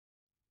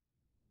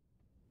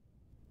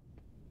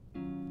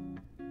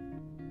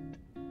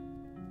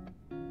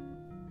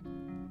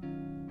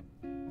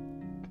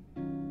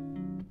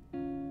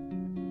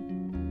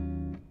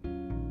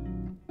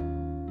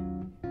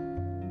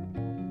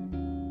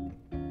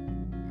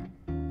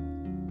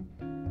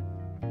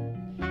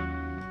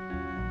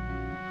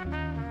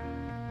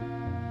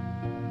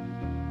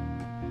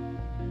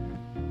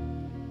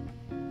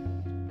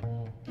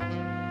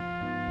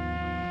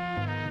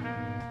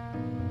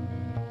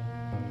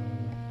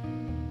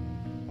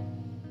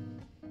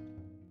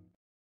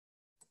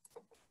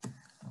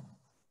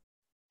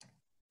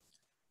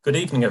Good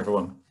evening,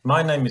 everyone.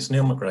 My name is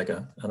Neil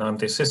McGregor, and I'm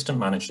the Assistant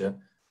Manager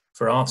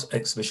for Art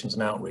Exhibitions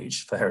and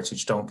Outreach for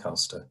Heritage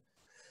Doncaster.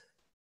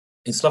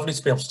 It's lovely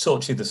to be able to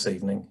talk to you this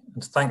evening,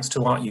 and thanks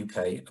to Art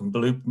UK and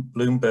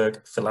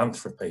Bloomberg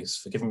Philanthropies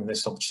for giving me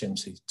this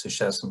opportunity to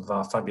share some of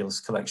our fabulous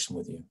collection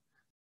with you.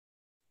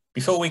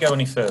 Before we go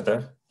any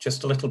further,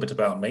 just a little bit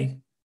about me.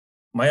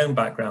 My own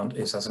background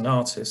is as an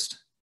artist.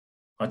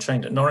 I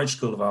trained at Norwich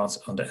School of Art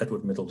under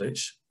Edward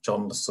Middleditch,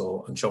 John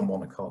Lasaw and John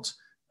Wonnacott,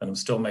 and I'm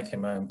still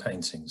making my own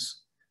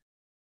paintings.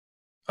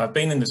 I've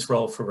been in this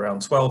role for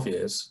around 12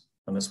 years,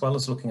 and as well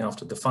as looking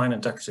after the fine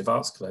and decorative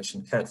arts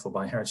collection cared for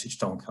by Heritage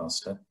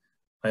Doncaster,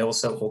 I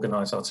also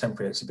organise our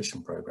temporary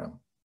exhibition programme.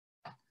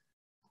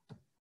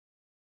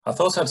 I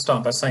thought I'd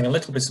start by saying a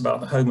little bit about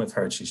the home of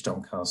Heritage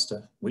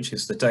Doncaster, which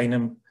is the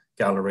Dainham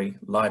Gallery,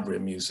 Library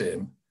and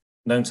Museum,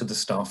 known to the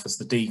staff as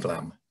the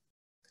D-Glam.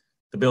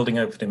 The building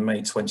opened in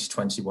May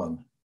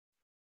 2021.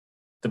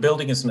 The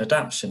building is an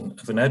adaptation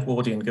of an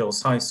Edwardian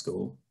Girls' High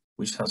School,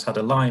 which has had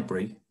a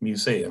library,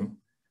 museum,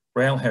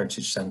 rail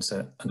heritage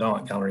centre and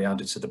art gallery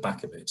added to the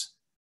back of it.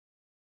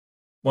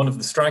 One of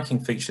the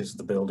striking features of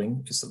the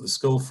building is that the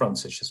school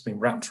frontage has been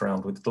wrapped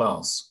around with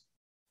glass.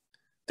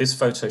 This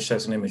photo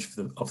shows an image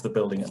of the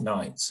building at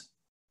night.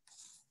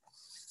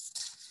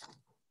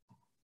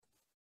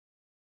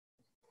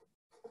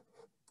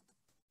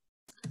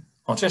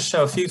 I'll just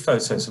show a few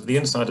photos of the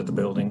inside of the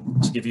building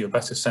to give you a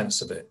better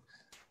sense of it.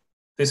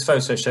 This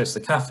photo shows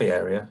the cafe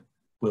area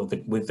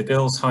with the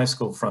girls' high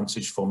school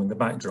frontage forming the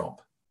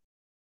backdrop.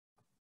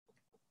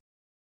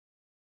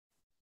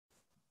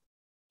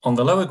 On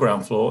the lower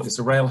ground floor is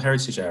the rail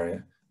heritage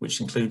area, which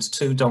includes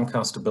 2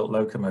 Doncaster-built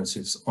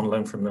locomotives on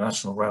loan from the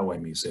National Railway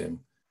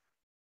Museum.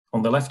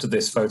 On the left of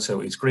this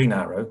photo is Green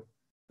Arrow,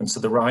 and to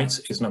the right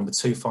is number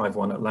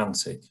 251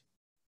 Atlantic.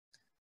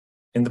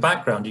 In the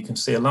background, you can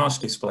see a large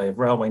display of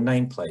railway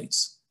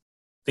nameplates.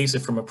 These are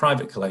from a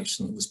private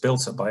collection that was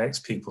built up by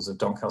ex-pupils of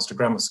Doncaster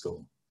Grammar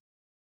School.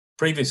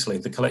 Previously,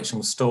 the collection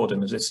was stored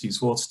in a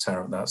disused water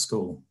tower at that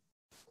school.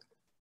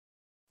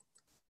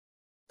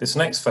 This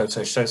next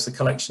photo shows the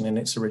collection in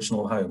its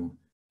original home,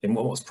 in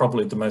what was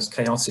probably the most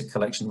chaotic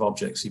collection of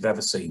objects you've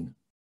ever seen.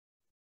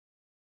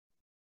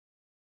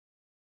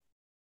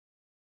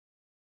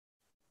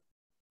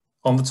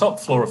 On the top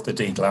floor of the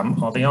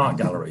D-Glam are the art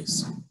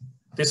galleries.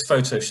 This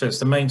photo shows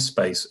the main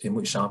space in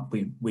which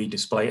we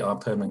display our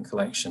permanent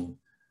collection.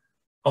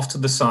 Off to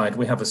the side,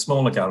 we have a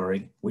smaller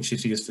gallery, which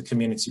is used for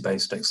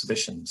community-based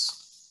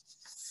exhibitions.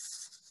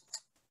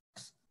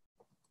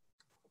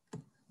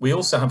 We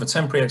also have a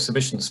temporary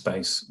exhibition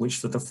space, which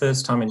for the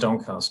first time in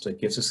Doncaster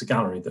gives us a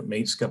gallery that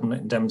meets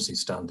government indemnity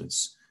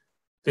standards.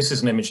 This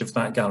is an image of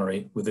that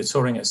gallery with a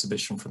touring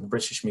exhibition from the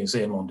British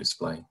Museum on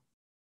display.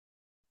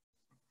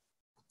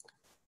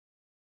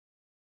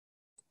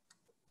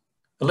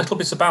 A little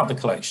bit about the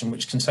collection,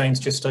 which contains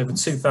just over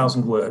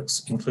 2,000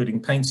 works, including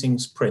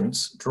paintings,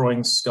 prints,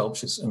 drawings,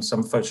 sculptures, and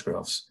some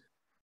photographs.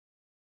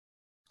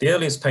 The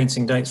earliest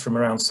painting dates from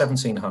around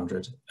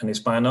 1700 and is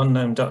by an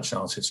unknown Dutch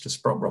artist at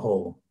Sprotborough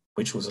Hall,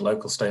 which was a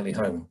local stately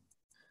home.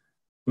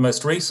 The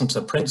most recent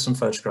are prints and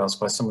photographs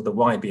by some of the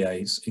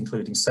YBAs,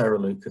 including Sarah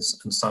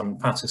Lucas and Simon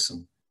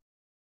Patterson.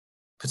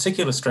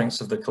 Particular strengths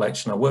of the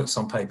collection are works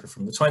on paper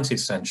from the 20th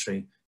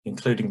century,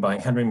 including by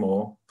Henry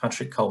Moore,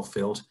 Patrick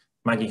Caulfield,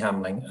 Maggie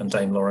Hamling and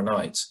Dame Laura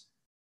Knight.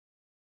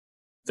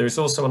 There is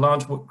also a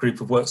large group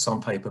of works on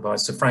paper by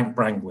Sir Frank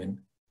Brangwyn,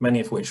 many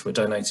of which were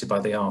donated by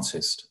the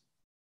artist.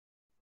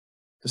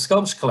 The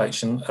sculpture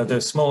collection, although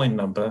small in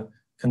number,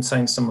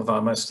 contains some of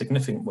our most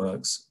significant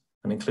works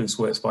and includes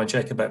works by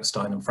Jacob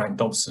Epstein and Frank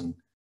Dobson.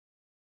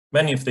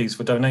 Many of these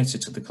were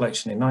donated to the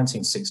collection in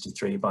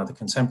 1963 by the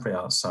Contemporary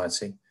Art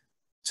Society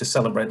to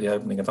celebrate the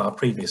opening of our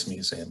previous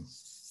museum.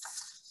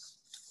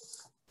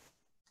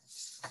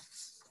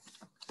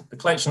 The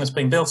collection has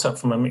been built up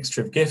from a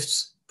mixture of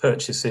gifts,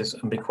 purchases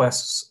and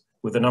bequests,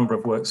 with a number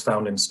of works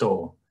found in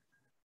store.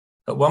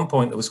 At one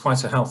point there was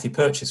quite a healthy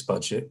purchase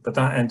budget, but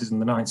that ended in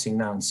the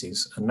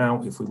 1990s, and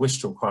now if we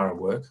wish to acquire a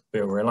work, we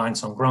are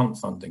reliant on grant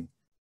funding.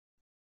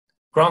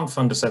 Grant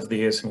funders over the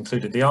years have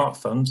included the Art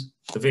Fund,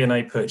 the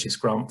V&A Purchase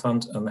Grant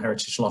Fund and the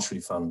Heritage Lottery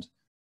Fund.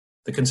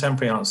 The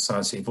Contemporary Art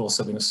Society have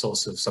also been a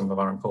source of some of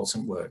our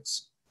important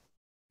works.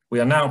 We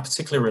are now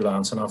particularly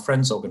reliant on our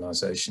Friends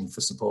organisation for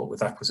support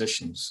with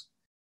acquisitions.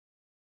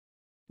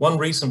 One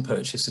recent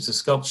purchase is a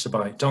sculpture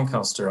by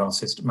Doncaster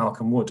artist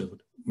Malcolm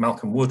Woodward,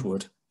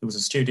 who was a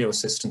studio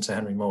assistant to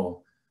Henry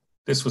Moore.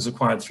 This was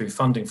acquired through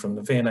funding from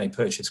the V&A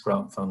Purchase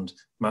Grant Fund,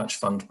 match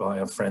fund by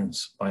our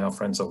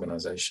Friends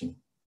organisation.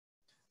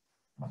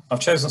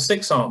 I've chosen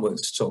 6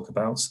 artworks to talk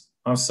about.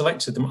 I've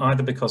selected them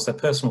either because they're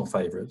personal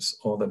favourites,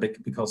 or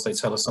because they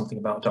tell us something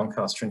about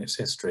Doncaster and its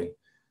history,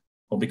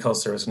 or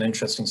because there is an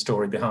interesting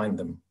story behind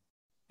them.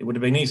 It would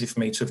have been easy for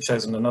me to have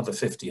chosen another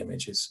 50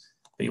 images,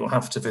 but you will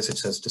have to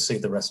visit us to see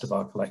the rest of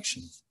our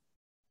collection.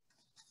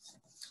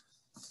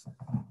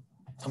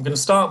 I'm going to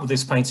start with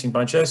this painting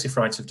by Joseph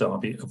Wright of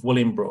Derby of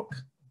William Brooke.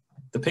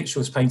 The picture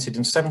was painted in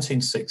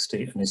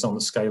 1760 and is on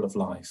the scale of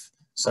life,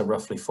 so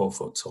roughly 4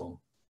 foot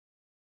tall.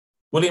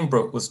 William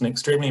Brooke was an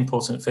extremely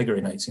important figure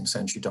in 18th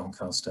century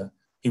Doncaster.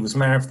 He was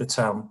mayor of the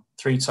town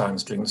 3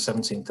 times during the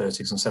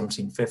 1730s and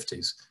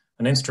 1750s,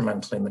 and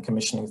instrumental in the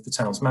commissioning of the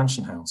town's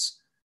mansion house.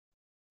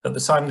 At the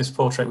time this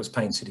portrait was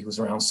painted, he was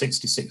around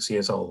 66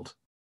 years old.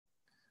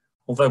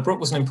 Although Brooke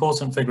was an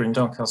important figure in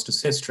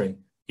Doncaster's history,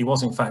 he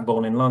was in fact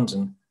born in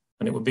London,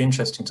 and it would be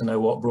interesting to know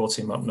what brought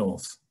him up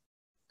north.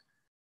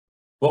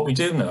 What we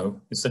do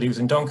know is that he was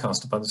in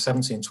Doncaster by the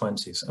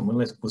 1720s and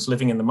was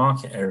living in the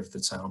market area of the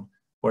town,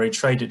 where he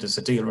traded as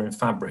a dealer in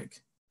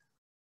fabric.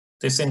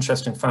 This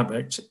interest in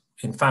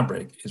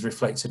fabric is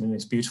reflected in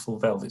his beautiful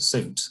velvet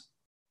suit.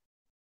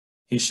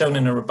 He is shown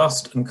in a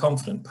robust and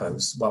confident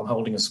pose while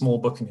holding a small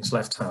book in his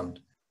left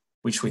hand,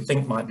 which we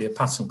think might be a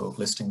pattern book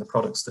listing the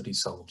products that he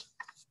sold.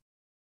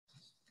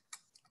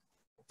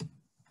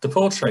 The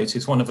portrait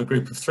is one of a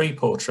group of 3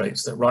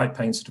 portraits that Wright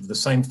painted of the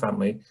same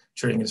family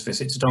during his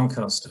visit to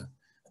Doncaster.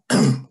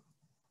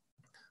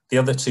 The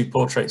other 2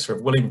 portraits are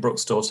of William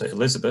Brooke's daughter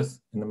Elizabeth,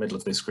 in the middle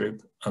of this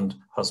group, and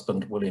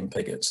husband William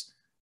Piggott.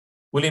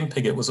 William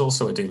Piggott was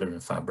also a dealer in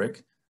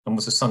fabric and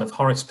was the son of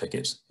Horace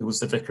Piggott, who was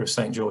the vicar of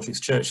St.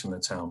 George's Church in the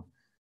town,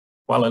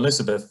 while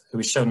Elizabeth, who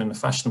is shown in a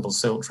fashionable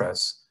silk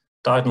dress,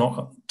 died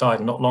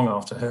not long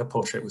after her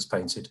portrait was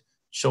painted,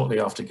 shortly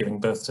after giving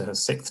birth to her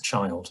 6th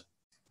child.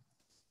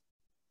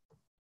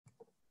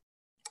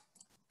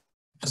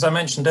 As I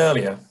mentioned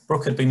earlier,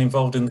 Brooke had been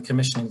involved in the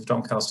commissioning of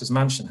Doncaster's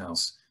mansion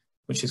house,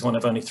 which is one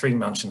of only 3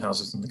 mansion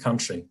houses in the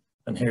country,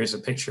 and here is a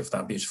picture of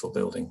that beautiful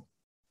building.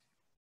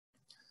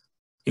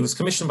 He was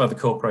commissioned by the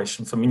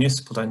corporation for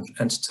municipal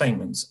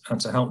entertainment and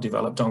to help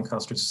develop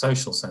Doncaster as a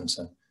social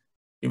centre.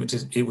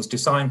 It was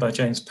designed by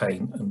James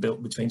Payne and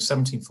built between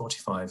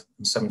 1745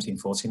 and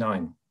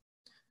 1749.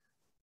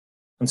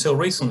 Until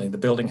recently, the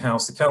building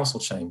housed the council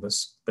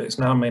chambers, but it's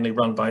now mainly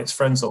run by its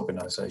Friends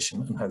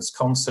organisation and hosts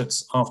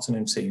concerts,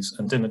 afternoon teas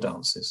and dinner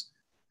dances,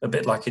 a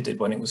bit like it did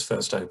when it was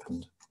first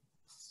opened.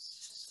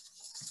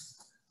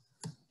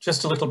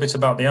 Just a little bit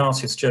about the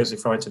artist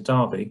Joseph Wright of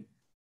Derby.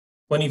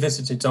 When he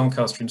visited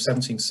Doncaster in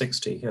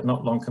 1760, he had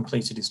not long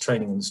completed his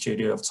training in the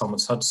studio of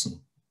Thomas Hudson.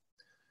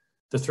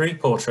 The 3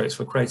 portraits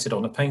were created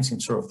on a painting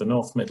tour of the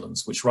North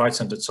Midlands, which Wright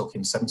undertook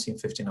in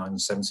 1759 and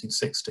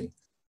 1760,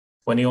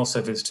 when he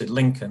also visited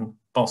Lincoln,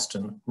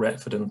 Boston,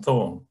 Retford and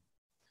Thorne.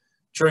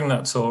 During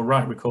that tour,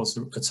 Wright records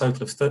a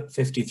total of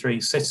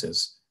 53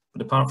 sitters,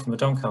 but apart from the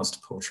Doncaster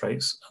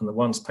portraits and the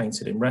ones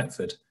painted in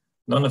Retford,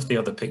 none of the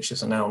other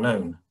pictures are now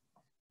known.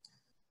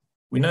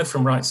 We know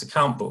from Wright's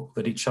account book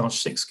that he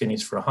charged 6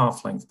 guineas for a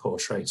half-length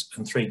portrait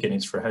and 3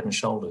 guineas for a head and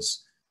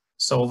shoulders.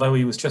 So although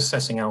he was just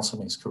setting out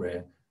on his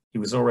career, he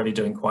was already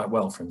doing quite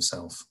well for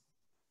himself.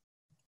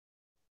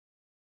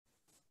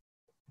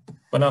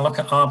 When I look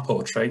at our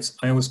portrait,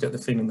 I always get the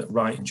feeling that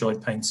Wright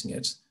enjoyed painting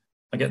it.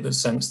 I get the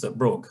sense that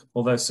Brooke,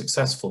 although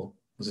successful,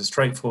 was a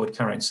straightforward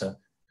character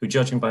who,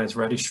 judging by his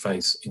reddish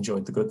face,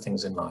 enjoyed the good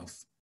things in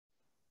life.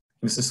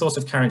 He was the sort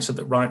of character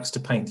that Wright was to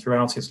paint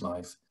throughout his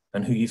life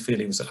and who you feel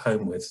he was at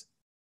home with.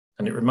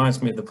 And it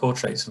reminds me of the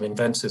portraits of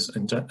inventors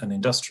and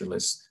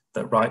industrialists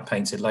that Wright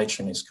painted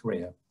later in his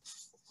career.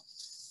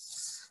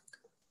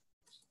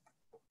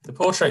 The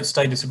portraits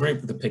stayed as a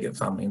group with the Piggott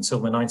family until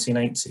the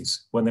 1980s,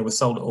 when they were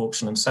sold at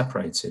auction and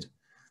separated.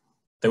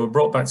 They were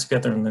brought back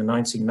together in the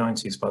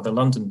 1990s by the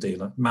London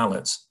dealer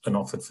Mallet and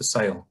offered for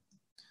sale.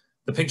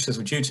 The pictures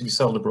were due to be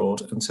sold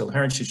abroad until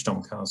Heritage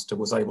Doncaster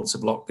was able to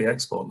block the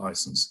export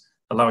licence,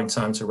 allowing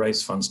time to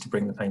raise funds to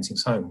bring the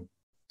paintings home.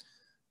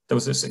 There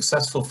was a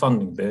successful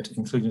funding bid,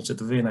 including to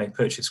the V&A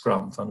Purchase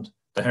Grant Fund,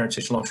 the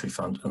Heritage Lottery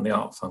Fund and the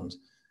Art Fund.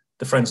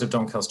 The Friends of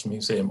Doncaster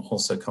Museum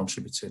also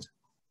contributed.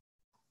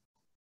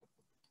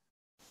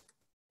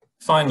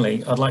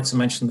 Finally, I'd like to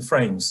mention the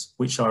frames,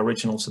 which are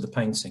original to the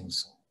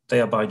paintings.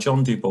 They are by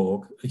John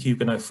Dubourg, a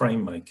Huguenot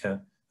frame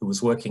maker who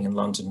was working in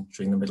London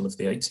during the middle of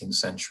the 18th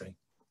century.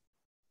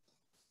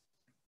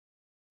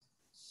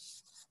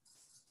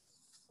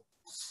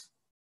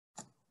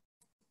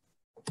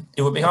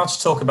 It would be hard to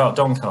talk about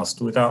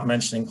Doncaster without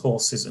mentioning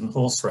horses and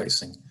horse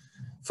racing.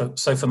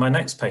 So for my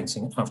next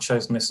painting, I've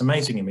chosen this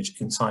amazing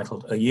image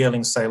entitled A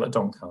Yearling Sale at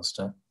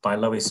Doncaster by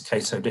Lois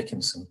Cato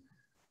Dickinson.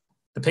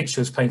 The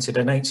picture was painted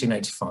in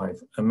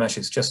 1885 and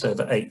measures just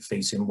over 8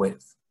 feet in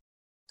width.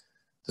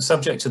 The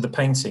subject of the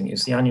painting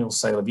is the annual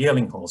sale of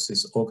yearling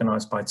horses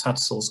organised by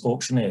Tattersall's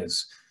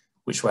auctioneers,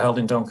 which were held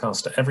in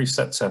Doncaster every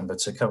September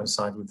to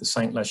coincide with the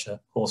St Leger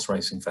Horse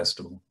Racing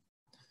Festival.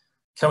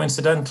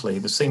 Coincidentally,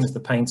 the scene of the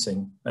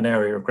painting, an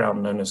area of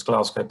ground known as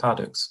Glasgow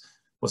Paddocks,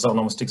 was on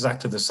almost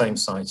exactly the same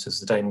site as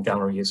the Dane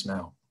Gallery is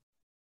now.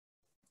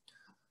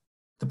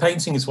 The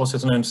painting is what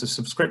is known as a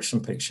subscription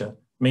picture,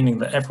 meaning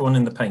that everyone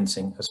in the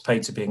painting has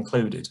paid to be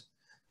included.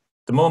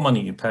 The more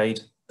money you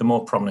paid, the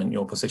more prominent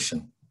your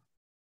position.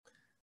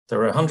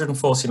 There are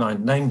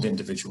 149 named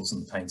individuals in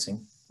the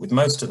painting, with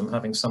most of them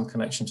having some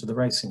connection to the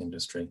racing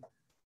industry.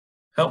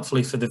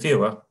 Helpfully for the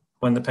viewer,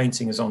 when the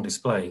painting is on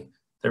display,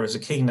 there is a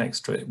key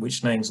next to it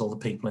which names all the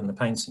people in the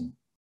painting.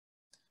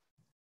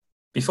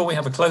 Before we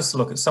have a closer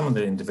look at some of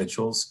the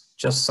individuals,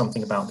 just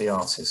something about the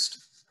artist.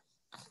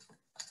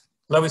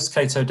 Lois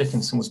Cato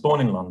Dickinson was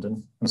born in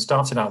London and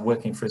started out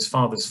working for his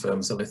father's firm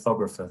as a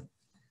lithographer.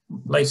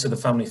 Later, the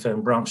family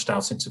firm branched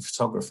out into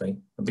photography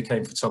and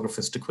became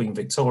photographers to Queen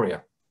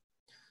Victoria.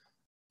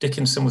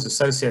 Dickinson was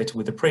associated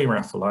with the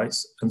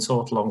Pre-Raphaelites and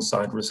taught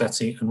alongside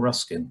Rossetti and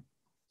Ruskin.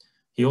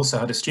 He also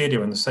had a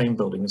studio in the same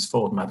building as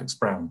Ford Madox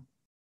Brown.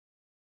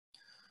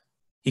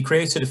 He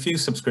created a few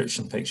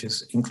subscription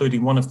pictures,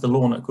 including one of The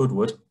Lawn at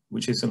Goodwood,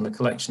 which is in the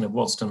collection of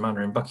Waddesdon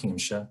Manor in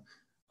Buckinghamshire,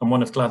 and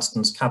one of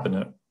Gladstone's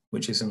Cabinet,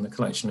 which is in the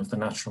collection of the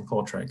National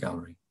Portrait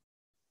Gallery.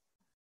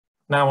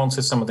 Now on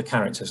to some of the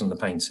characters in the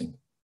painting.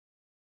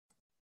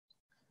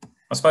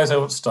 I suppose I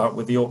ought to start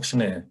with the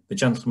auctioneer, the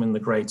gentleman in the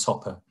grey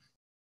topper.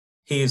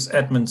 He is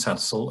Edmund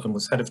Tadsell and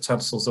was head of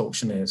Tadsell's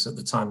Auctioneers at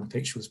the time the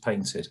picture was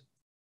painted.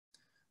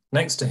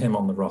 Next to him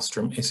on the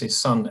rostrum is his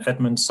son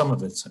Edmund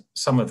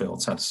Somerville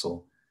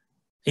Tadsell.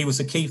 He was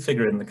a key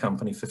figure in the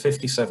company for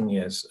 57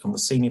 years and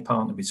was senior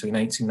partner between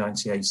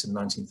 1898 and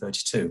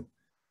 1932.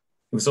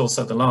 He was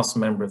also the last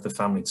member of the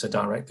family to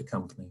direct the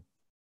company.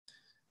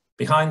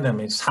 Behind them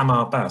is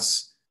Hamar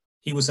Bass.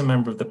 He was a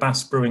member of the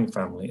Bass brewing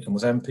family and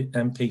was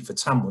MP for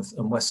Tamworth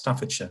and West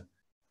Staffordshire.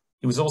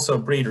 He was also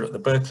a breeder at the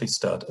Berkeley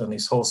Stud, and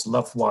his horse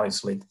Love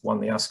Wisely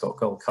won the Ascot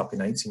Gold Cup in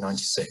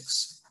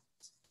 1896.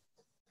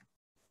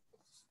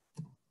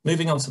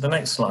 Moving on to the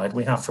next slide,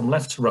 we have from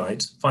left to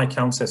right,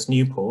 Viscountess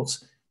Newport,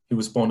 who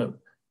was born at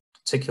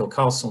Tickhill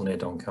Castle near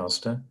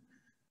Doncaster.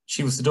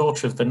 She was the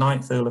daughter of the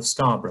 9th Earl of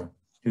Scarborough,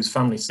 whose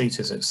family seat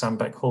is at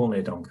Sambeck Hall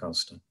near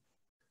Doncaster.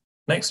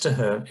 Next to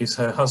her is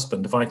her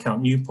husband,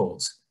 Viscount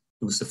Newport,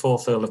 who was the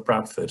 4th Earl of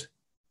Bradford.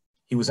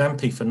 He was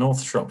MP for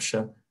North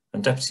Shropshire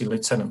and Deputy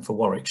Lieutenant for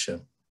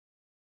Warwickshire.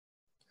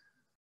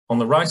 On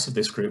the right of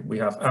this group, we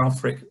have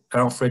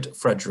Alfred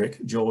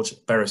Frederick George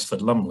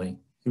Beresford Lumley,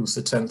 who was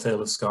the 10th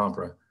Earl of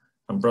Scarborough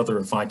and brother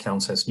of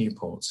Viscountess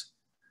Newport.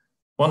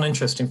 One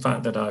interesting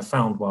fact that I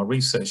found while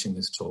researching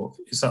this talk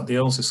is that the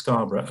Earls of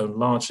Scarborough owned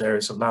large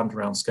areas of land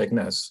around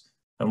Skegness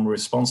and were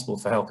responsible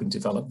for helping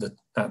develop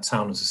that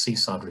town as a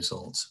seaside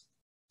resort.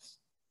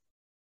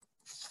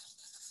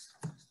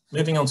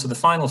 Moving on to the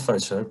final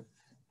photo,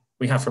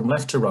 we have from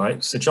left to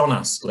right, Sir John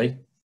Astley.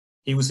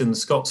 He was in the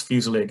Scots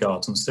Fusilier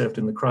Guards and served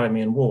in the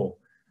Crimean War.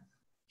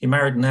 He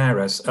married an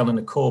heiress,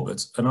 Eleanor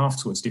Corbett, and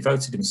afterwards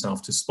devoted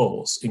himself to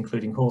sports,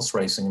 including horse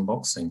racing and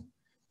boxing.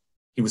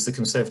 He was the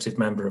Conservative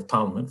Member of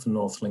Parliament for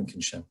North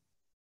Lincolnshire.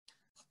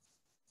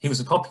 He was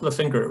a popular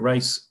figure at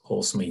race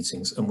horse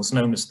meetings and was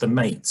known as the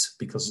Mate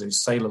because of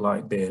his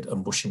sailor-like beard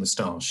and bushy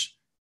moustache.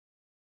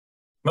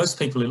 Most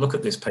people who look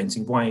at this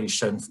painting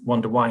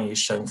wonder why he is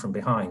shown from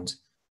behind.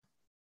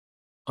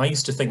 I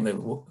used to think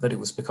that it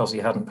was because he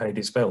hadn't paid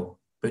his bill,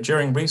 but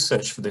during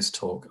research for this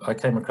talk, I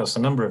came across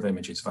a number of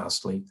images of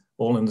Astley,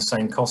 all in the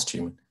same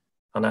costume,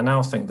 and I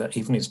now think that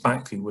even his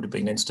back view would have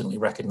been instantly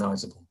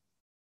recognisable.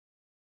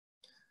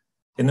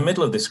 In the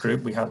middle of this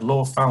group, we had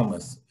Lord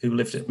Falmouth, who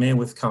lived at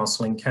Mereworth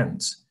Castle in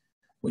Kent,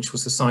 which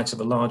was the site of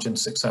a large and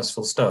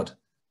successful stud.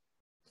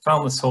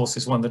 Falmouth's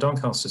horses won the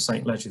Doncaster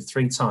St. Leger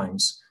 3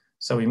 times,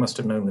 so he must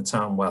have known the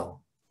town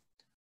well.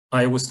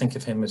 I always think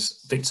of him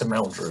as Victor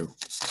Meldrew.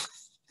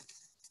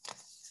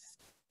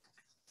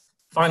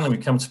 Finally,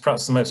 we come to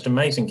perhaps the most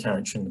amazing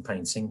character in the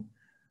painting,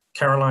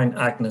 Caroline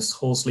Agnes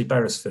Horsley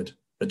Beresford,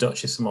 the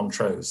Duchess of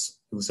Montrose,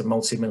 who was a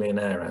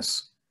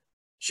multi-millionairess.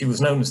 She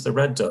was known as the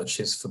Red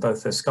Duchess for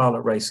both her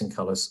scarlet racing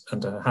colours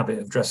and her habit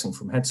of dressing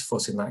from head to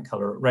foot in that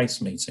colour at race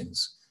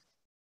meetings.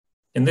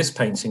 In this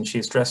painting, she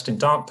is dressed in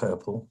dark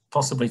purple,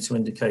 possibly to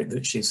indicate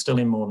that she is still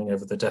in mourning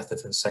over the death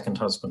of her second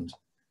husband.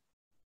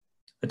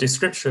 A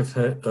description of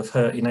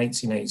her in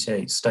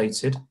 1888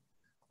 stated,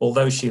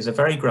 "Although she is a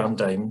very grand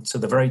dame to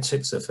the very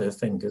tips of her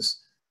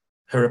fingers,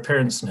 her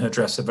appearance and her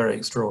dress are very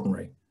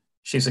extraordinary.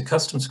 She is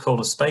accustomed to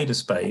call a spade,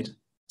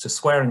 to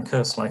swear and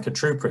curse like a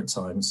trooper at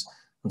times,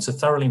 and to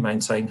thoroughly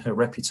maintain her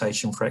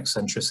reputation for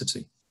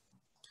eccentricity."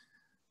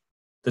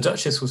 The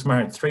Duchess was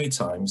married 3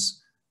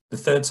 times, the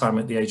 3rd time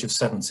at the age of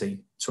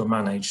 70 to a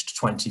man aged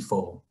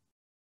 24.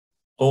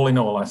 All in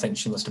all, I think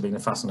she must have been a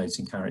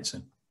fascinating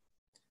character.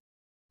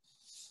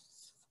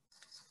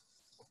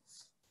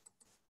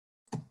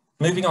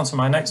 Moving on to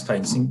my next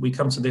painting, we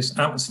come to this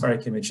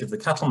atmospheric image of the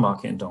cattle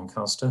market in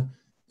Doncaster,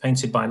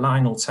 painted by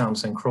Lionel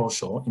Townsend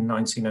Crawshaw in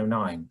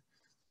 1909.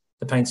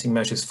 The painting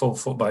measures 4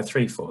 foot by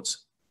 3 foot.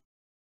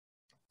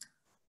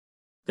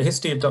 The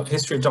history of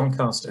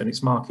Doncaster and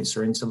its markets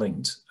are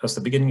interlinked, as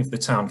the beginning of the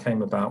town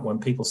came about when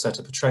people set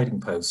up a trading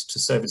post to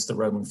service the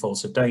Roman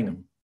fort of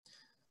Daneham.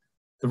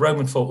 The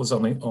Roman fort was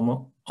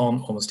on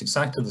almost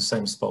exactly the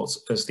same spot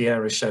as the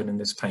area shown in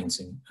this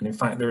painting, and in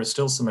fact there are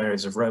still some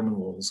areas of Roman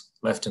walls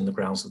left in the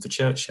grounds of the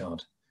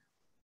churchyard.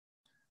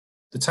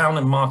 The town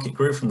and market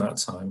grew from that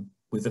time,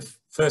 with the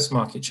first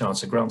market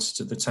charter granted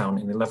to the town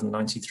in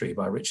 1193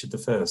 by Richard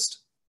I.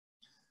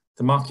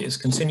 The market has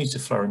continued to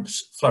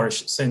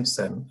flourish since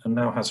then and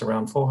now has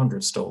around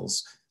 400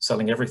 stalls,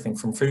 selling everything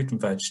from fruit and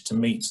veg to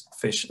meat,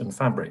 fish and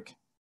fabric.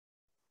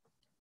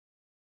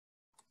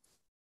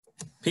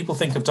 People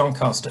think of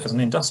Doncaster as an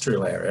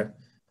industrial area,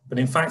 but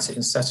in fact it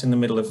is set in the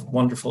middle of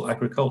wonderful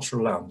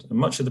agricultural land, and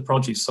much of the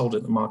produce sold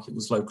at the market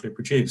was locally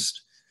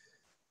produced.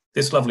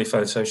 This lovely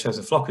photo shows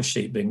a flock of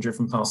sheep being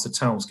driven past the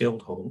town's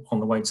Guildhall on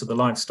the way to the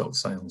livestock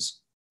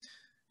sales.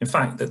 In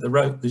fact, the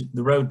road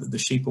that the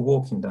sheep are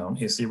walking down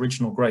is the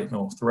original Great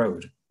North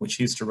Road, which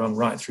used to run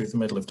right through the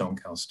middle of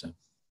Doncaster.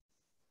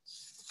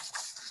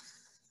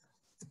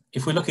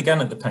 If we look again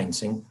at the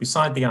painting,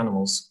 beside the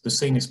animals, the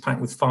scene is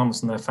packed with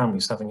farmers and their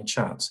families having a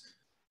chat.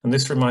 And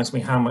this reminds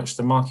me how much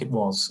the market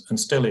was, and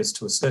still is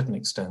to a certain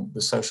extent,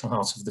 the social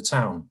heart of the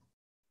town.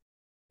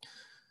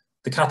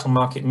 The cattle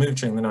market moved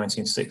during the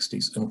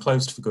 1960s and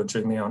closed for good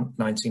during the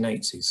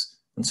 1980s.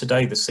 And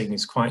today the scene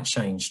is quite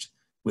changed,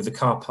 with the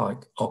car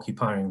park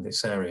occupying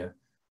this area,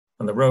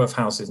 and the row of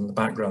houses in the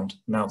background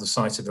now the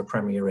site of a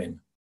Premier Inn.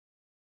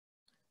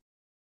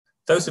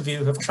 Those of you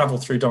who have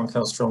travelled through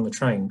Doncaster on the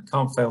train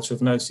can't fail to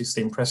have noticed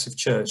the impressive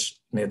church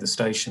near the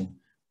station.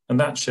 And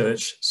that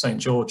church, St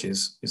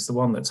George's, is the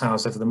one that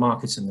towers over the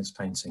market in this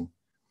painting.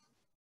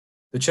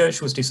 The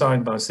church was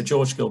designed by Sir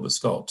George Gilbert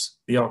Scott,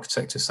 the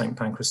architect of St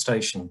Pancras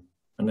Station,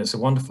 and is a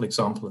wonderful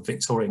example of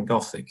Victorian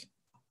Gothic.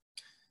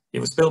 It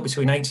was built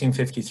between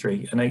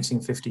 1853 and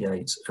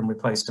 1858 and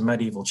replaced a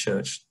medieval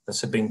church that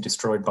had been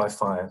destroyed by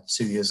fire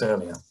 2 years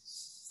earlier.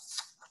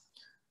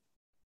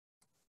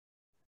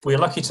 We are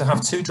lucky to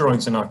have two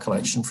drawings in our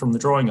collection from the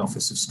drawing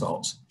office of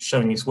Scott,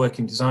 showing his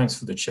working designs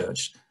for the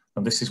church,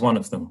 and this is one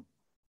of them.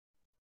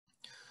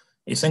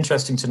 It's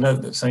interesting to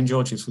note that St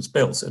George's was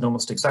built at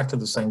almost exactly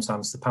the same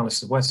time as the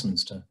Palace of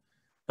Westminster,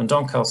 and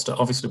Doncaster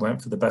obviously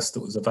went for the best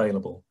that was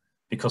available,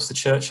 because the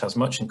church has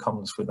much in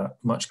common with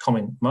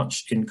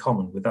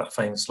that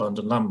famous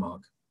London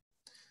landmark.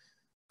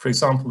 For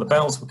example, the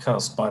bells were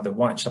cast by the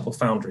Whitechapel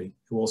Foundry,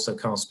 who also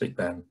cast Big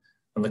Ben,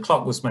 and the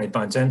clock was made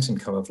by Dent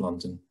 & Co of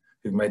London,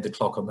 who made the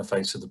clock on the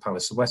face of the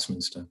Palace of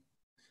Westminster.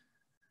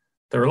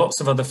 There are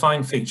lots of other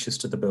fine features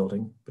to the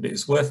building, but it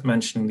is worth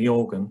mentioning the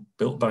organ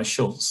built by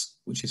Schultz,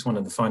 which is one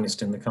of the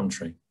finest in the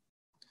country.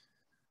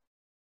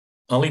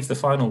 I'll leave the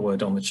final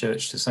word on the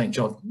church to Son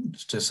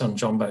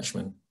John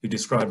Betchman, who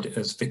described it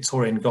as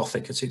Victorian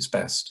Gothic at its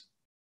best.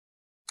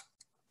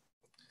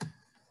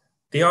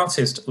 The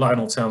artist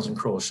Lionel Townsend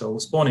Crawshaw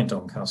was born in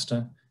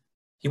Doncaster.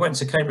 He went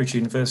to Cambridge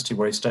University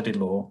where he studied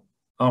law,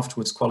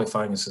 afterwards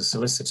qualifying as a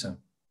solicitor.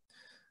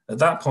 At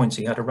that point,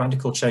 he had a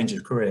radical change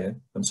of career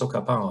and took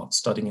up art,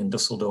 studying in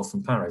Dusseldorf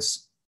and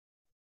Paris.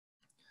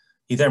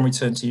 He then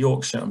returned to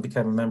Yorkshire and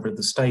became a member of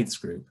the Staithes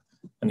group,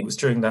 and it was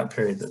during that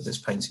period that this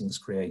painting was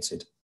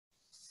created.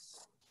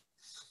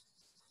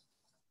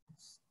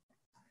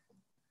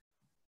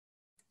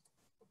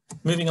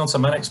 Moving on to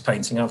my next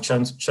painting, I've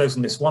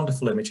chosen this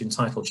wonderful image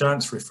entitled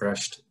Giants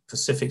Refreshed,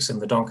 Pacifics in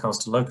the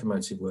Doncaster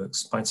Locomotive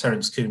Works by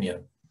Terence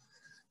Cuneo.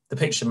 The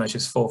picture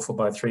measures 4 foot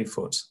by 3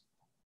 foot.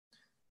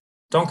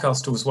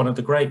 Doncaster was one of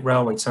the great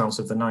railway towns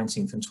of the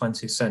 19th and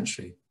 20th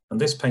century,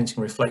 and this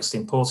painting reflects the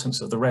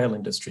importance of the rail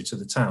industry to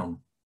the town.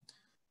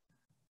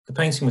 The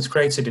painting was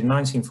created in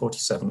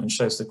 1947 and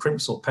shows the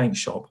Crimpsall paint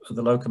shop at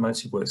the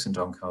Locomotive Works in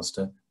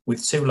Doncaster,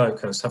 with 2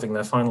 locos having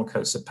their final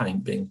coats of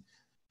paint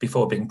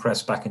before being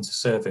pressed back into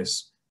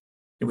service.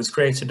 It was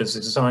created as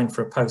a design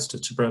for a poster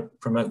to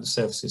promote the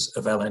services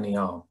of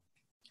LNER.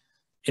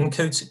 In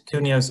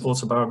Cuneo's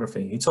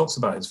autobiography, he talks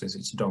about his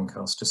visit to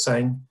Doncaster,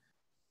 saying,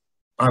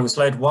 "I was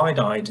led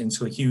wide-eyed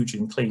into a huge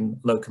and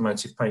clean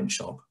locomotive paint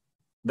shop.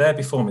 There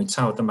before me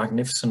towered the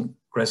magnificent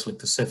Gresley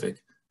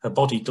Pacific, her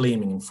body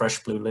gleaming in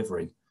fresh blue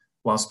livery,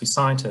 whilst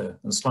beside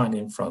her and slightly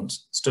in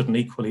front stood an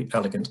equally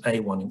elegant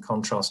A1 in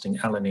contrasting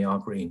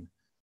LNER green.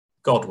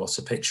 God, what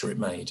a picture it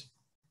made."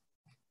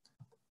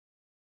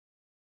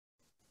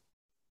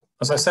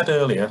 As I said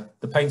earlier,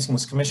 the painting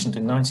was commissioned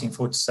in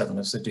 1947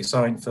 as a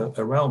design for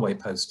a railway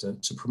poster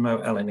to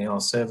promote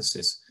LNER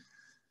services.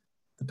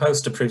 The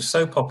poster proved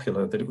so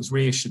popular that it was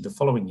reissued the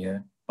following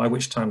year, by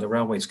which time the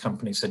railways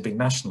companies had been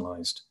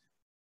nationalised.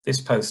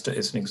 This poster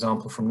is an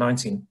example from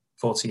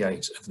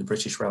 1948 of the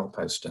British Rail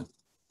poster.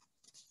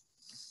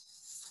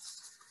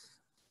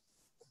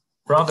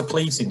 Rather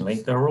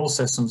pleasingly, there are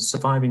also some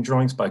surviving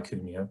drawings by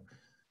Cuneo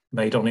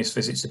made on his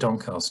visit to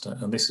Doncaster,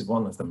 and this is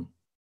one of them.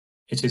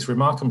 It is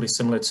remarkably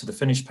similar to the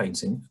finished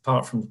painting,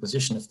 apart from the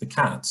position of the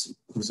cat,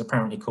 who was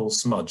apparently called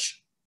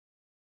Smudge.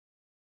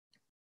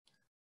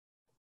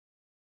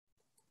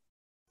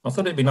 I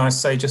thought it'd be nice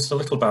to say just a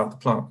little about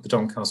the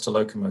Doncaster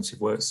Locomotive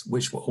Works,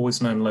 which were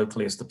always known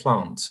locally as the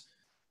plant.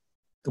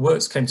 The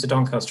works came to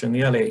Doncaster in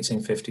the early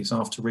 1850s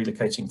after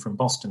relocating from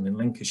Boston in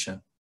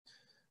Lincolnshire.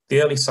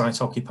 The early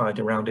site occupied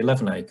around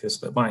 11 acres,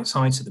 but by its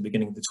height at the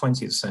beginning of the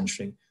 20th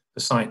century, the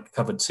site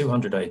covered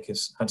 200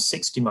 acres, had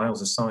 60 miles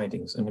of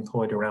sidings and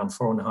employed around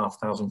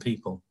 4,500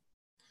 people.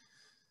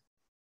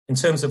 In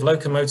terms of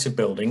locomotive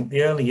building,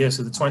 the early years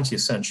of the 20th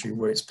century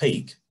were its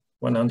peak,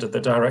 when under the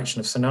direction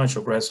of Sir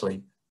Nigel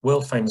Gresley,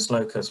 world-famous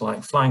locos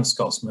like Flying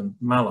Scotsman,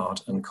 Mallard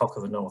and Cock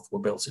of the North were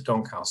built at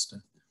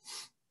Doncaster.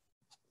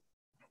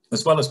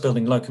 As well as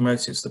building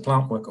locomotives, the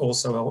plant work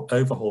also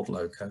overhauled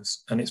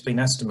locos, and it's been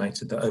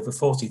estimated that over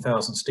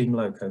 40,000 steam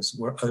locos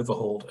were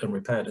overhauled and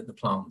repaired at the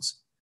plant.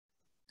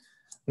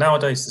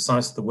 Nowadays, the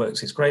size of the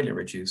works is greatly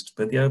reduced,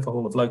 but the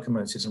overhaul of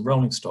locomotives and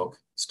rolling stock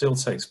still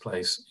takes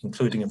place,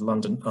 including of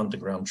London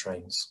Underground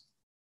trains.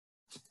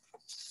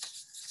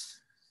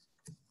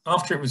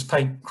 After it was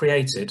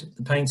created,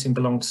 the painting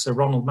belonged to Sir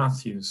Ronald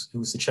Matthews, who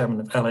was the chairman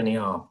of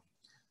LNER.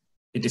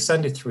 It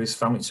descended through his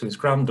family to his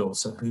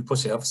granddaughter, who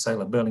put it up for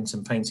sale at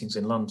Burlington Paintings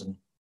in London.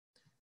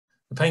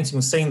 The painting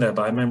was seen there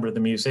by a member of the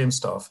museum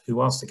staff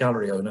who asked the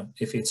gallery owner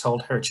if he had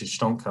told Heritage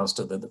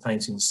Doncaster that the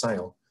painting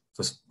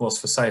was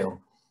for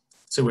sale,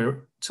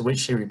 to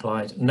which he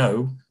replied,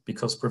 no,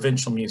 because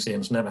provincial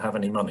museums never have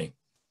any money.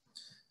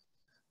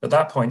 At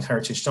that point,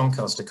 Heritage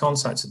Doncaster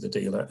contacted the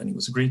dealer and it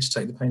was agreed to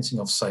take the painting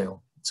off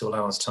sale to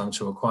allow us time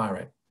to acquire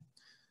it.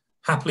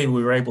 Happily,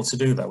 we were able to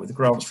do that with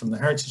grants from the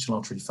Heritage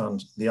Lottery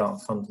Fund, the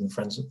Art Fund and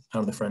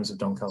the Friends of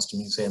Doncaster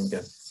Museum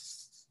again.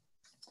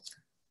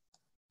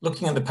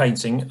 Looking at the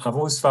painting, I've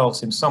always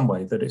felt in some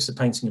way that it's a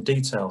painting of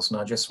details, and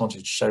I just wanted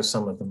to show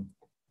some of them.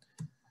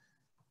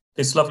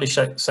 This lovely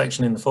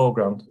section in the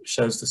foreground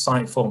shows the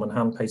sight form and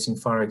hand painting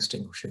fire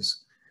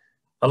extinguishers.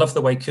 I love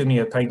the way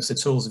Cuneo paints the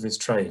tools of his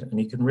trade, and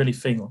you can really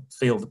feel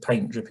the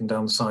paint dripping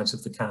down the sides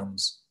of the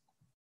cans.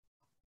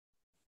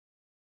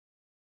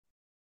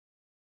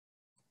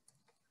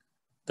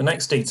 The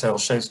next detail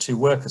shows two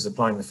workers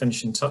applying the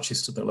finishing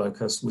touches to the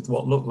locust with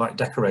what look like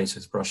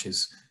decorators'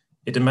 brushes.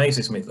 It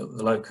amazes me that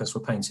the locusts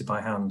were painted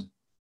by hand.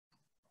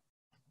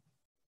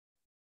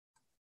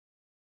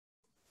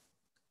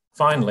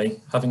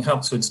 Finally, having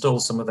helped to install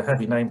some of the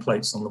heavy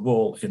nameplates on the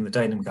wall in the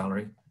Danem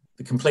Gallery,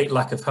 the complete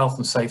lack of health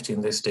and safety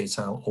in this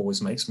detail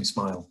always makes me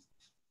smile.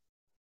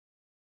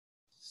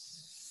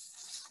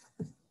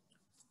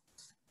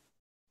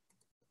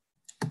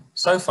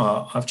 So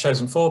far, I've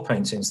chosen 4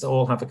 paintings that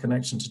all have a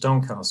connection to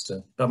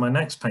Doncaster, but my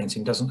next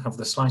painting doesn't have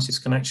the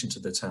slightest connection to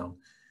the town.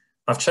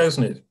 I've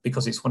chosen it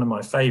because it's one of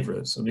my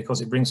favourites and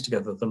because it brings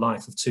together the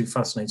life of 2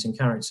 fascinating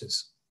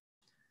characters.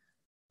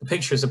 The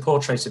picture is a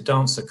portrait of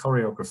dancer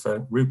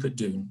choreographer Rupert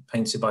Doone,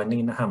 painted by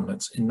Nina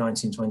Hamlet in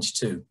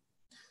 1922.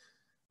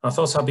 I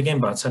thought I'd begin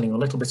by telling you a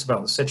little bit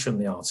about the sitter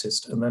and the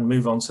artist, and then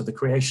move on to the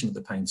creation of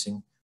the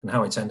painting and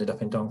how it ended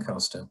up in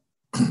Doncaster.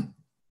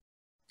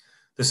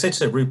 The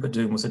sitter, Rupert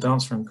Doone, was a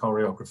dancer and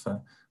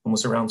choreographer and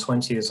was around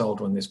 20 years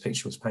old when this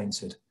picture was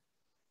painted.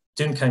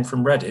 Doone came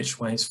from Redditch,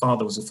 where his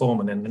father was a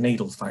foreman in a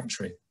needle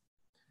factory.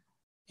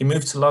 He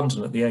moved to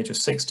London at the age of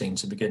 16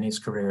 to begin his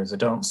career as a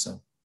dancer.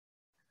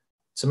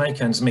 To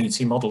make ends meet,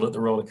 he modelled at the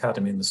Royal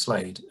Academy in the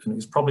Slade, and it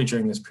was probably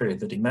during this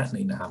period that he met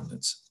Nina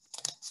Hamlet.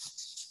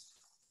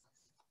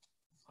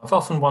 I've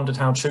often wondered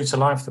how true to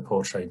life the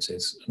portrait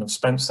is, and have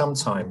spent some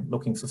time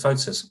looking for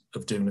photos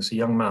of Doone as a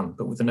young man,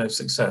 but with no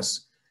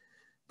success.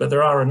 But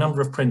there are a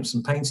number of prints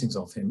and paintings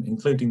of him,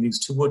 including these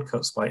 2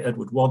 woodcuts by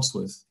Edward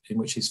Wadsworth, in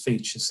which his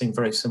features seem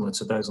very similar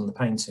to those on the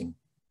painting.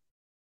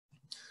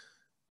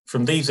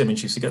 From these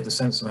images, you get the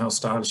sense of how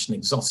stylish and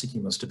exotic he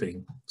must have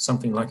been,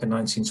 something like a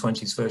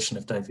 1920s version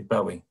of David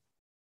Bowie.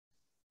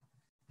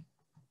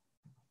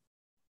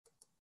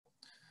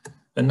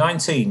 At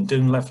 19,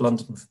 Doone left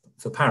London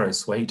for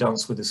Paris, where he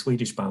danced with the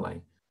Swedish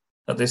ballet.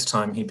 At this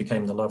time, he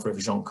became the lover of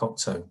Jean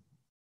Cocteau.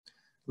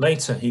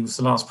 Later, he was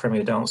the last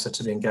premier dancer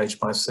to be engaged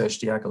by Serge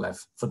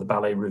Diaghilev for the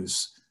Ballet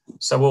Russe.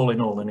 So all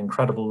in all, an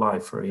incredible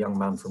life for a young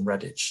man from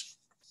Redditch.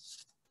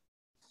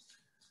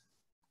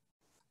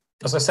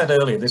 As I said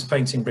earlier, this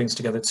painting brings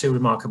together 2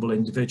 remarkable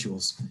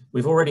individuals.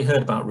 We've already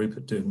heard about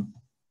Rupert Doone,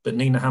 but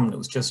Nina Hamlet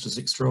was just as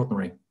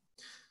extraordinary.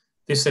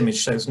 This image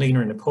shows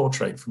Nina in a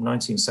portrait from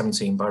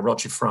 1917 by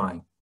Roger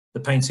Fry. The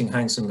painting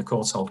hangs in the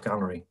Courtauld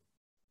Gallery.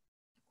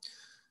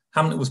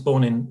 Hamlet was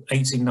born in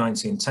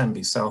 1890 in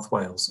Tenby, South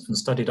Wales, and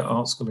studied at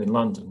art school in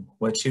London,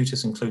 where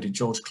tutors included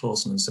George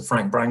Clausen and Sir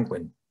Frank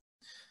Brangwyn.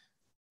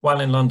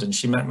 While in London,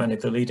 she met many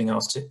of the leading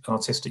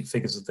artistic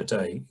figures of the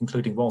day,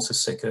 including Walter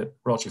Sickert,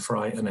 Roger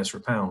Fry and Ezra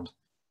Pound.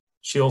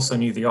 She also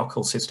knew the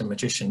occultist and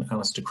magician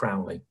Aleister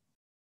Crowley.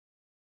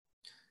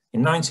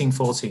 In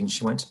 1914,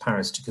 she went to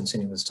Paris to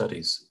continue her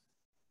studies.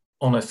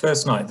 On her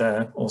first night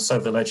there, or so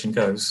the legend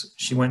goes,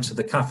 she went to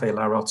the Café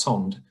La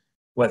Rotonde,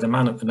 where the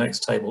man at the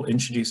next table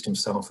introduced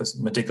himself as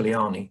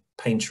Modigliani,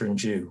 painter and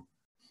Jew.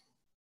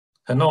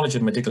 Her knowledge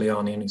of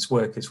Modigliani and his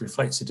work is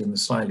reflected in the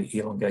slightly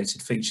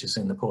elongated features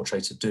in the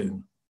portrait of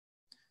Doone.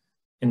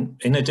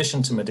 In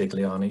addition to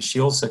Modigliani, she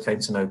also came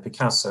to know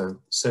Picasso,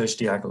 Serge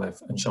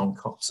Diaghilev and Jean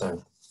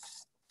Cocteau.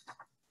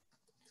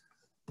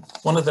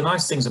 One of the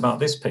nice things about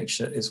this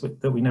picture is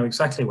that we know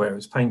exactly where it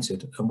was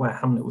painted and where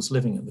Hamlet was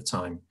living at the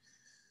time.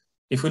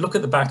 If we look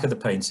at the back of the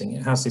painting,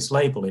 it has this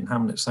label in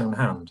Hamlet's own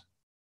hand.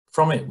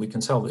 From it, we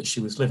can tell that she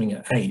was living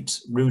at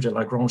 8 Rue de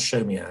la Grande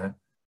Chaumière,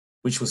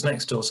 which was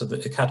next door to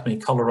the Academy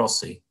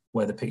Colarossi,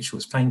 where the picture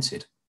was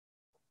painted.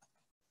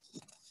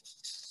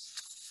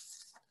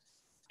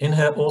 In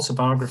her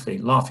autobiography,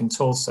 Laughing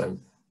Torso,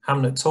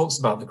 Hamlet talks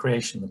about the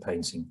creation of the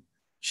painting.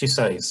 She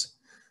says,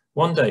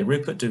 "One day,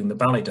 Rupert Doone, the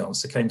ballet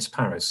dancer, came to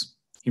Paris.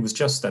 He was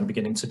just then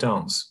beginning to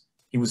dance.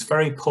 He was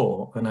very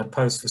poor and had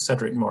posed for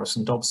Cedric Morris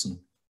and Dobson.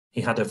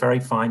 He had a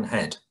very fine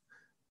head.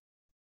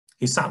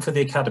 He sat for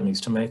the academies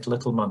to make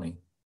little money.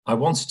 I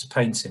wanted to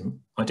paint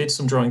him. I did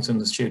some drawings in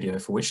the studio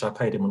for which I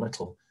paid him a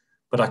little,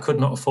 but I could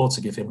not afford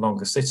to give him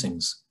longer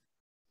sittings.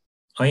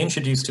 I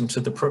introduced him to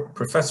the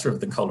professor of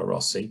the Colla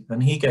Rossi,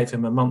 and he gave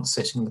him a month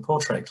sitting in the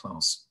portrait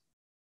class.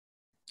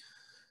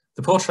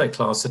 The portrait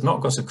class had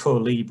not got a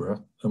cours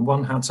libre, and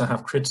one had to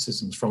have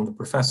criticisms from the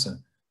professor.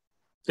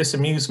 This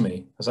amused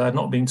me, as I had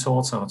not been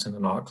taught art in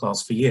an art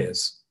class for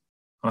years.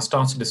 I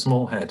started a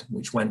small head,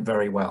 which went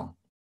very well.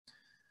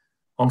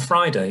 On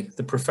Friday,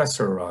 the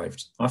professor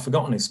arrived. I've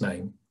forgotten his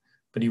name,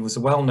 but he was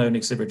a well-known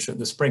exhibitor at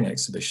the spring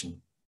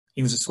exhibition.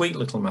 He was a sweet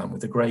little man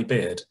with a grey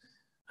beard,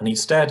 and he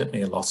stared at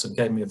me a lot and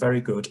gave me a very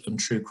good and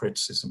true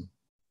criticism.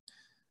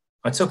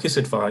 I took his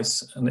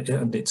advice, and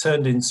it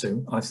turned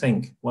into, I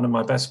think, one of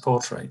my best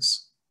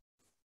portraits.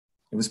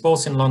 It was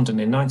bought in London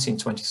in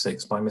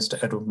 1926 by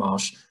Mr. Edward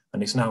Marsh,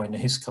 and is now in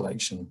his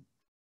collection.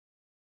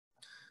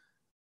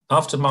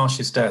 After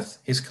Marsh's death,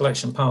 his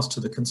collection passed to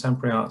the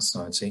Contemporary Art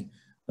Society,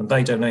 and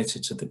they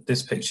donated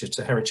this picture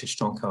to Heritage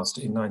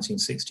Doncaster in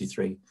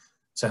 1963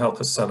 to help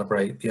us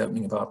celebrate the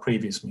opening of our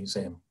previous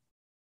museum.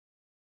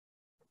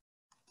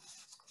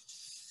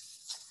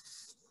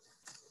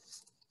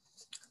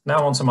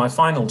 Now on to my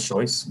final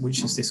choice,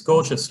 which is this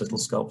gorgeous little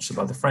sculpture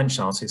by the French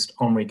artist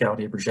Henri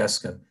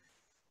Gaudier-Brigesca,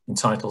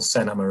 entitled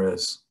Scène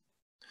Amoureuse.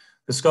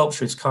 The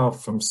sculpture is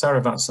carved from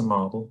Saravatsa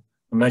marble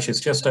and measures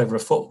just over a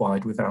foot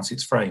wide without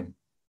its frame.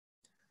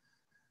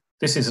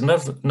 This is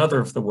another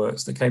of the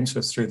works that came to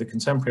us through the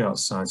Contemporary Art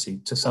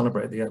Society to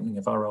celebrate the opening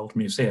of our old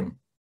museum.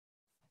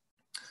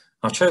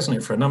 I've chosen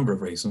it for a number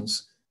of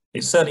reasons.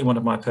 It's certainly one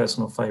of my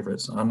personal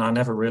favourites, and I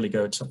never really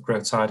grow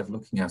tired of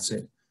looking at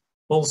it.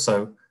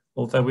 Also,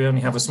 although we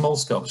only have a small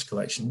sculpture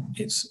collection,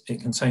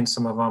 it contains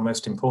some of our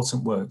most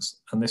important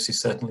works, and this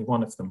is certainly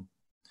one of them.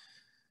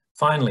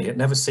 Finally, it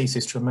never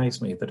ceases to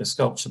amaze me that a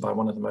sculpture by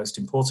one of the most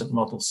important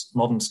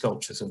modern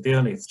sculptures of the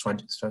early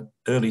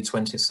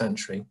 20th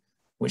century,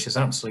 which has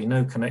absolutely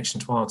no connection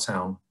to our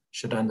town,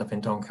 should end up in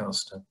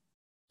Doncaster.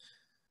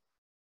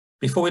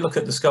 Before we look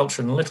at the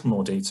sculpture in a little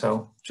more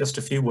detail, just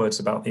a few words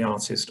about the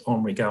artist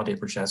Henri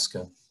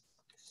Gaudier-Brigesca.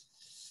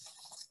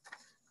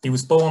 He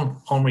was born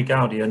Henri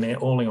Gaudier near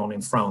Orléans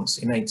in France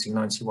in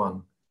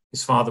 1891.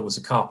 His father was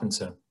a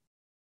carpenter.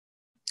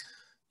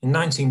 In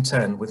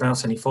 1910,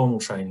 without any formal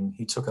training,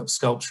 he took up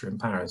sculpture in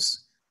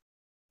Paris.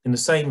 In the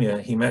same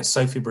year, he met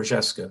Sophie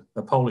Brigesca,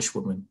 a Polish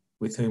woman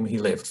with whom he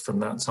lived from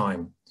that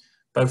time,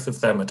 both of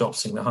them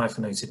adopting the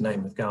hyphenated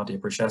name of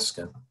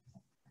Gaudier-Brigesca.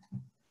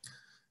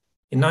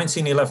 In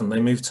 1911, they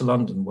moved to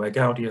London, where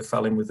Gaudier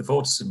fell in with the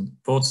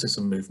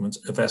Vorticism movement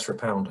of Ezra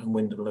Pound and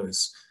Wyndham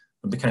Lewis,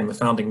 and became a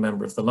founding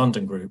member of the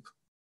London group.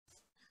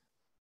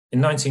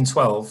 In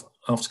 1912,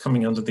 after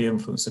coming under the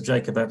influence of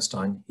Jacob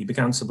Epstein, he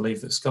began to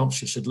believe that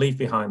sculpture should leave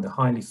behind the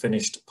highly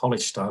finished,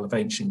 polished style of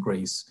ancient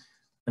Greece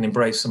and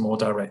embrace a more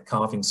direct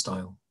carving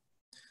style.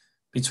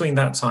 Between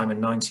that time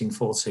and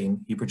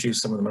 1914, he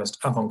produced some of the most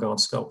avant-garde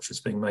sculptures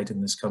being made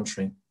in this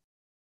country.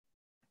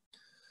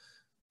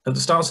 At the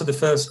start of the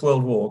First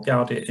World War,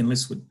 Gaudier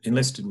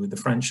enlisted with the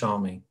French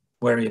army,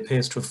 where he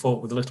appears to have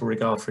fought with little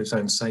regard for his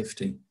own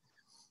safety.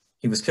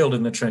 He was killed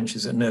in the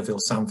trenches at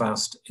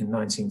Neuville-Saint-Vaast in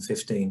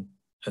 1915,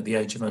 at the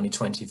age of only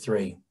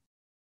 23.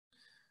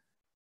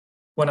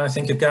 When I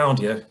think of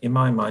Gaudier, in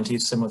my mind, he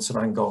is similar to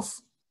Van Gogh.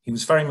 He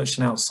was very much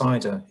an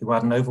outsider who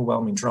had an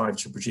overwhelming drive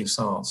to produce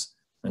art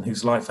and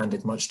whose life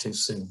ended much too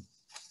soon.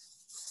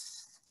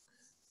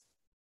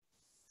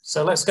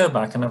 So let's go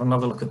back and have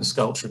another look at the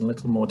sculpture in a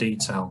little more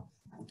detail.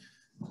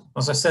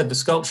 As I said, the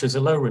sculpture is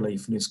a low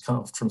relief and is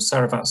carved from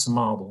Saravatsa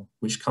marble,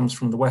 which comes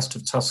from the west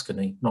of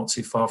Tuscany, not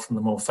too far from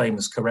the more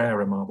famous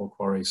Carrara marble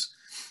quarries.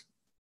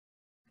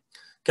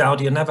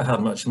 Gaudier never had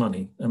much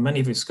money, and many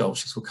of his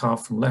sculptures were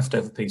carved from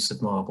leftover pieces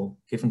of marble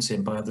given to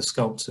him by other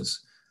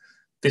sculptors.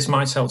 This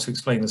might help to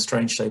explain the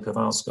strange shape of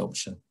our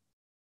sculpture.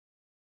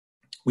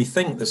 We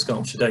think the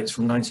sculpture dates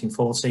from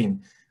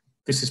 1914.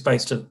 This is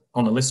based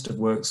on a list of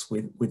works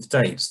with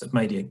dates that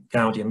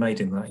Gaudier made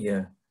in that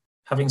year.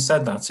 Having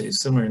said that, it is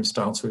similar in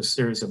style to a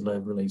series of low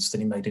reliefs that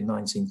he made in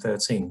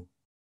 1913.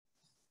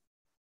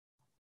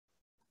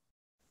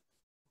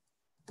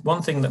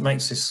 One thing that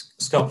makes this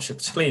sculpture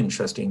particularly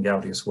interesting in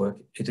Gaudier's work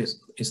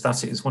is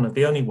that it is one of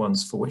the only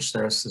ones for which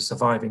there is a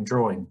surviving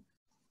drawing.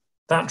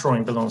 That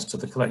drawing belongs to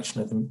the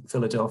collection of the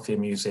Philadelphia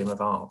Museum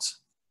of Art.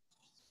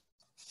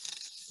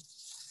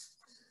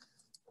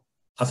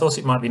 I thought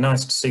it might be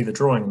nice to see the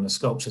drawing and the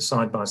sculpture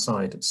side by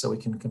side so we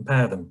can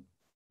compare them.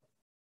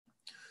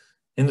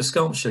 In the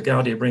sculpture,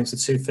 Gaudier brings the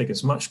two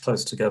figures much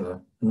closer together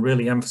and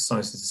really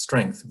emphasises the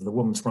strength of the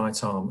woman's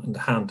right arm and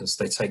hand as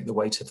they take the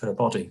weight of her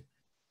body.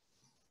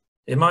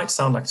 It might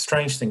sound like a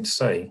strange thing to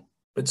say,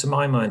 but to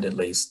my mind at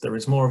least, there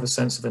is more of a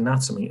sense of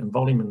anatomy and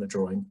volume in the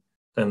drawing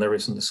than there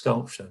is in the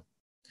sculpture.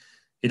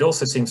 It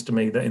also seems to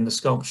me that in the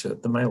sculpture,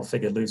 the male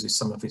figure loses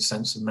some of his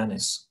sense of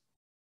menace.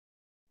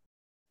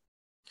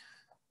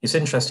 It's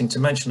interesting to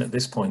mention at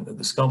this point that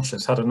the sculpture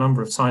has had a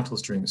number of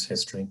titles during its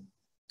history.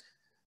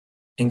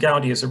 In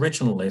Gaudier's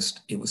original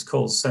list, it was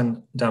called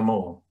Scène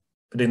d'Amour,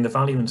 but in the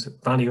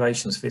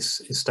valuations of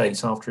his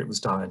estate after it was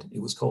died,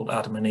 it was called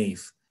Adam and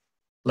Eve,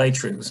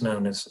 Later it was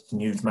known as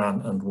Nude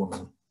Man and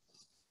Woman.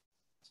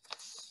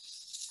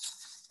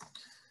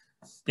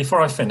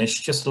 Before I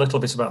finish, just a little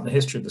bit about the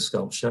history of the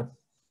sculpture.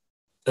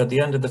 At the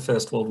end of the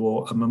First World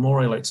War, a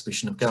memorial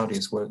exhibition of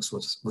Gaudi's works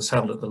was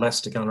held at the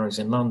Leicester Galleries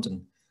in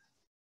London.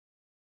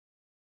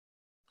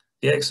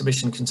 The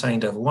exhibition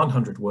contained over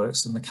 100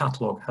 works, and the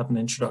catalogue had an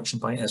introduction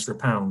by Ezra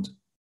Pound.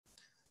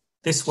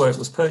 This work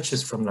was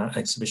purchased from that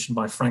exhibition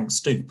by Frank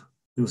Stoop,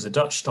 who was a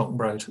Dutch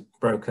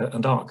stockbroker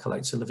and art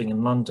collector living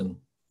in London.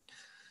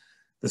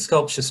 The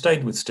sculpture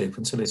stayed with Stoop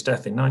until his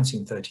death in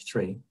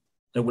 1933,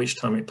 at which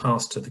time it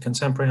passed to the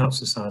Contemporary Art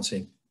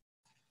Society.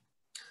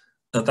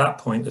 At that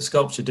point, the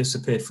sculpture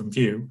disappeared from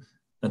view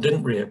and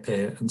didn't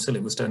reappear until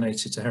it was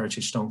donated to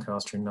Heritage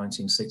Doncaster in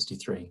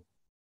 1963.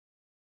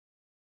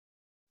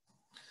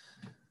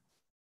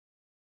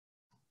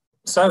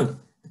 So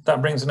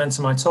that brings an end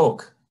to my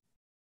talk.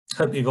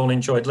 Hope you've all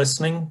enjoyed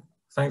listening.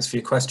 Thanks for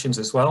your questions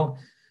as well.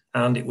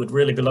 And it would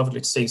really be lovely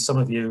to see some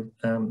of you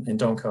in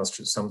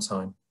Doncaster at some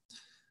time.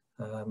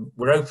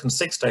 We're open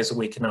 6 days a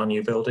week in our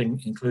new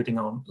building, including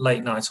on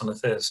late night on a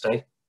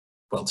Thursday,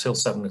 well, till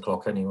 7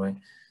 o'clock anyway.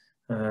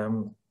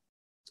 And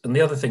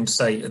the other thing to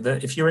say,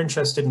 that if you're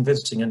interested in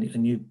visiting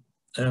and you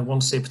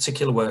want to see a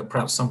particular work,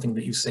 perhaps something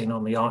that you've seen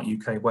on the Art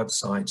UK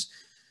website,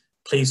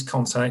 please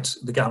contact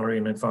the gallery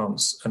in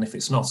advance. And if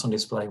it's not on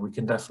display, we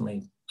can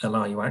definitely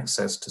allow you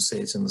access to see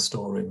it in the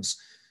storerooms.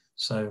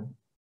 So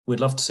we'd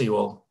love to see you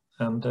all.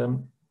 And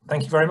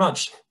thank you very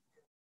much.